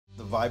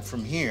vibe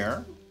from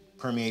here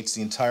permeates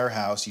the entire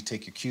house. You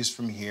take your cues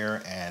from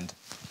here, and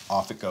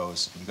off it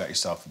goes. You got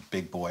yourself a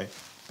big boy,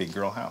 big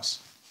girl house.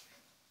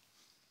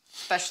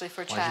 Especially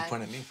for Chad. Why'd you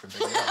point at me for big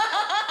girl?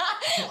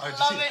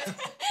 Love it.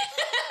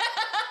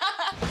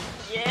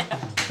 Yeah.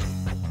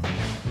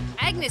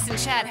 Agnes and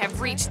Chad have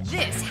reached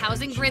this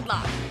housing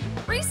gridlock.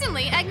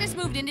 Recently, Agnes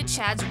moved into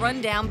Chad's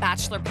rundown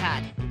bachelor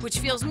pad, which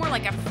feels more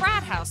like a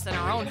frat house than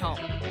our own home.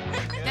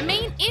 The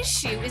main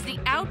issue is the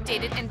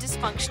outdated and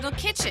dysfunctional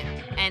kitchen,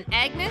 and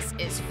Agnes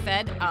is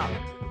fed up.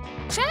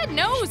 Chad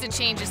knows a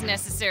change is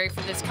necessary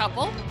for this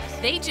couple.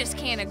 They just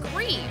can't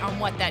agree on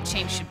what that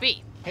change should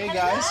be. Hey,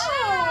 guys.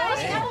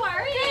 Hey. How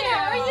are you? Good,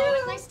 how are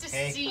you? Nice to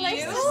see you.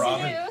 Nice to see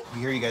Robin, you. we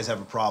hear you guys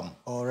have a problem.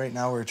 Well, right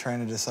now we're trying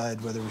to decide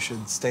whether we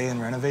should stay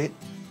and renovate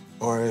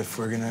or if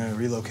we're gonna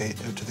relocate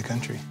out to the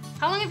country.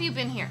 How long have you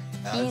been here?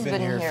 He's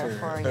been here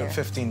for a year. about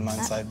 15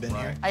 months I've been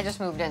here. I just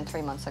moved in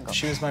 3 months ago.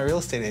 She was my real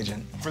estate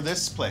agent. For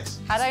this place.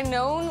 Had I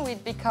known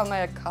we'd become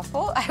a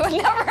couple, I would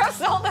never have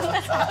sold them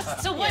this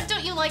house. So what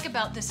don't you like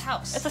about this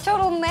house? It's a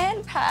total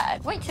man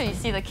pad. Wait till you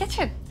see the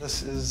kitchen.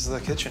 This is the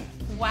kitchen.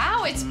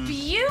 Wow, it's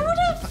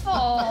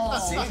beautiful.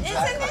 Isn't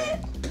it?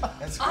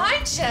 That's I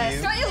just...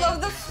 Don't you love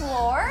the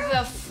floor?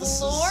 The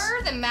floor,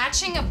 the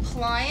matching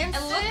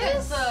appliances. And look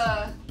at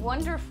the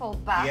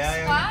wonderful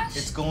backsplash.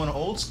 It's going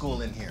old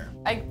school in here.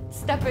 I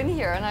step in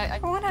here and I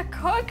want to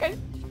cook. I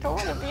don't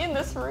want to be in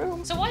this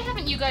room. So why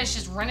haven't you guys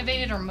just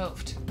renovated or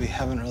moved? We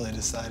haven't really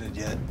decided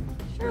yet.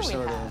 Sure We're we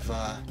sort have.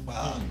 of,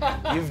 well,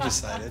 you've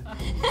decided.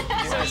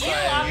 So you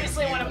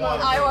obviously want to move.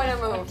 I want to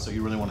move. So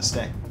you really want to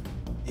stay?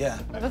 Yeah.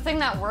 The thing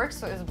that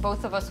works is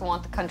both of us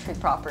want the country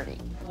property.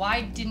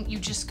 Why didn't you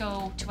just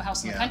go to a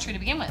house in the country to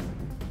begin with?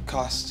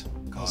 Cost,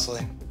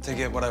 mostly. To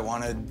get what I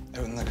wanted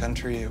out in the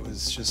country, it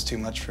was just too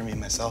much for me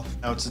myself.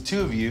 Now, it's the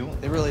two of you.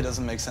 It really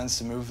doesn't make sense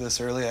to move this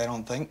early, I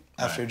don't think.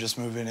 After just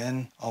moving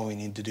in, all we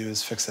need to do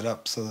is fix it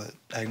up so that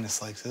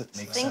Agnes likes it.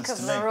 Makes Think sense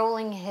of to the me.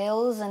 rolling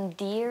hills and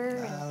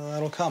deer.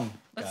 That'll come.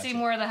 Let's see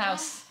more of the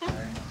house. All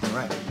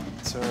right.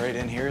 So right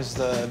in here is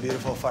the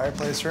beautiful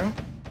fireplace room.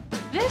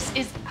 This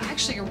is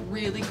actually a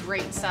really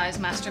great size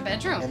master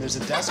bedroom. And there's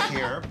a desk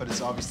here, but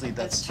it's obviously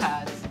That's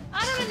Chad's.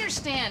 I don't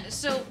understand.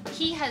 So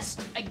he has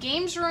a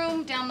games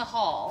room down the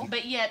hall,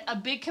 but yet a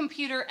big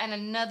computer and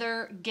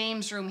another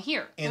games room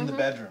here. in the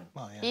bedroom.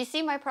 Oh, Do you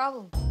see my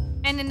problem?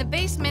 And in the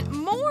basement,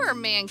 more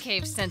man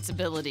cave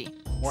sensibility.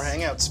 More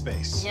hangout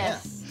space.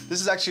 Yes.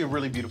 This is actually a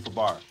really beautiful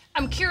bar.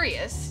 I'm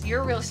curious,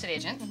 you're a real estate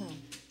agent.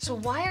 So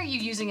why are you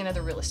using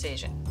another real estate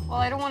agent? Well,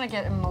 I don't want to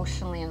get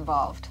emotionally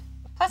involved.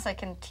 Plus, I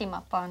can team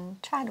up on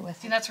Chad with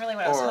See, you. that's really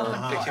what I was hoping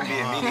Or it for. can be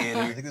a I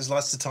mediator. think there's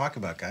lots to talk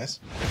about, guys.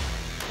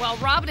 While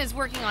Robin is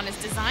working on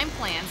his design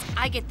plans,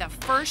 I get the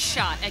first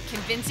shot at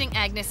convincing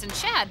Agnes and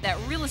Chad that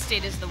real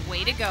estate is the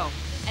way to go.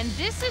 And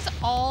this is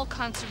all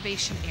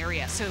conservation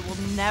area, so it will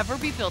never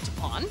be built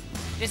upon.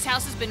 This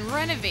house has been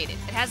renovated.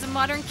 It has a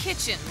modern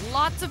kitchen,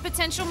 lots of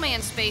potential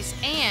man space,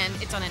 and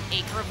it's on an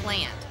acre of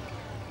land.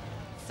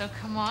 So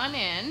come on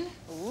in.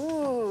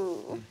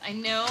 Ooh. I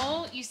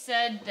know you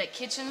said that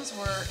kitchens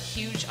were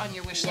huge on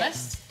your wish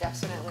list.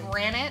 Definitely.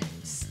 Granite,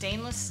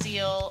 stainless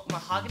steel,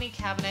 mahogany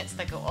cabinets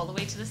that go all the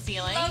way to the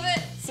ceiling. Love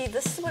it. See,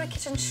 this is what a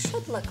kitchen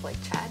should look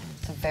like, Chad.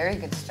 It's a very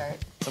good start.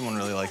 Someone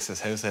really likes this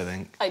house, I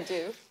think. I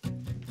do.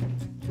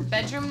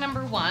 Bedroom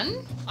number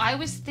 1, I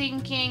was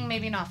thinking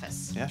maybe an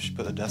office. Yeah, she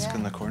put a desk Yeah.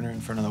 in the corner in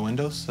front of the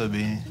windows, so it'd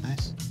be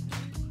nice.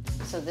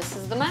 So this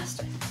is the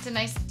master. It's a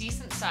nice,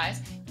 decent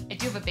size. I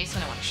do have a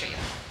basement I want to show you.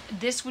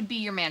 This would be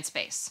your man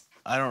space.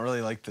 I don't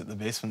really like that the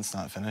basement's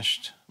not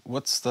finished.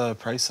 What's the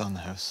price on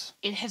the house?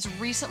 It has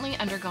recently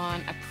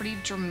undergone a pretty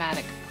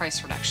dramatic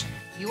price reduction.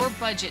 Your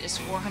budget is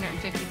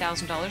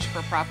 $450,000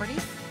 per property.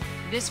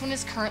 This one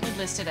is currently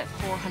listed at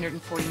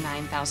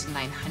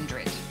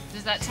 $449,900.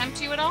 Does that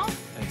tempt you at all?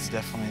 It's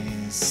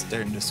definitely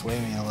starting to sway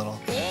me a little.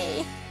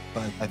 Yay.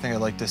 But I think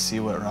I'd like to see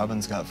what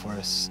Robin's got for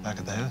us back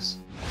at the house.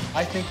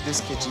 I think this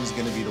kitchen is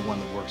going to be the one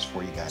that works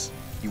for you guys.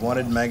 You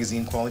wanted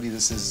magazine quality,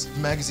 this is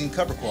magazine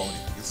cover quality.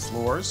 Your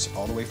floors,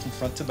 all the way from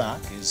front to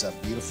back, is a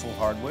beautiful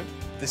hardwood.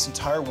 This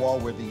entire wall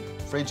where the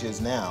fridge is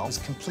now is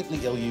completely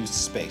ill-used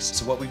space.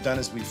 So what we've done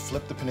is we've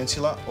flipped the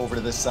peninsula over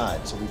to this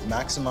side. So we've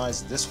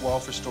maximized this wall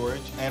for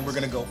storage, and we're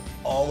going to go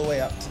all the way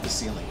up to the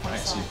ceiling, right?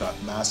 So you've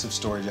got massive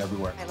storage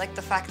everywhere. I like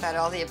the fact that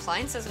all the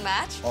appliances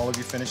match. All of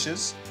your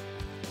finishes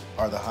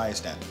are the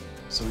highest end.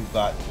 So we've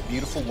got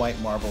beautiful white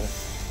marble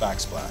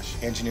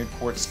backsplash, engineered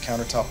quartz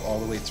countertop all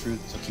the way through,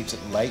 so it keeps it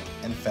light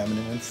and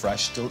feminine and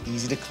fresh, still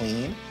easy to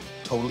clean,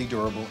 totally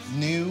durable.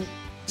 New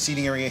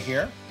seating area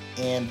here,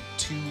 and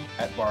 2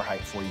 at bar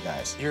height for you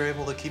guys. You're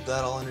able to keep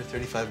that all under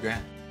 35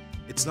 grand.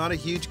 It's not a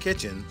huge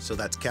kitchen, so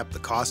that's kept the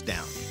cost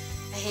down.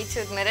 I hate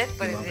to admit it,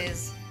 but love it it.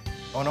 is.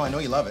 Oh no, I know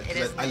you love it. It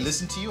 'Cause is I nice.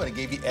 listened to you and I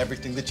gave you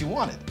everything that you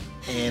wanted,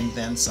 and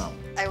then some.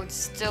 I would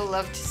still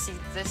love to see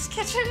this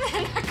kitchen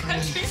in a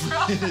country In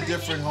property. a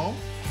different home.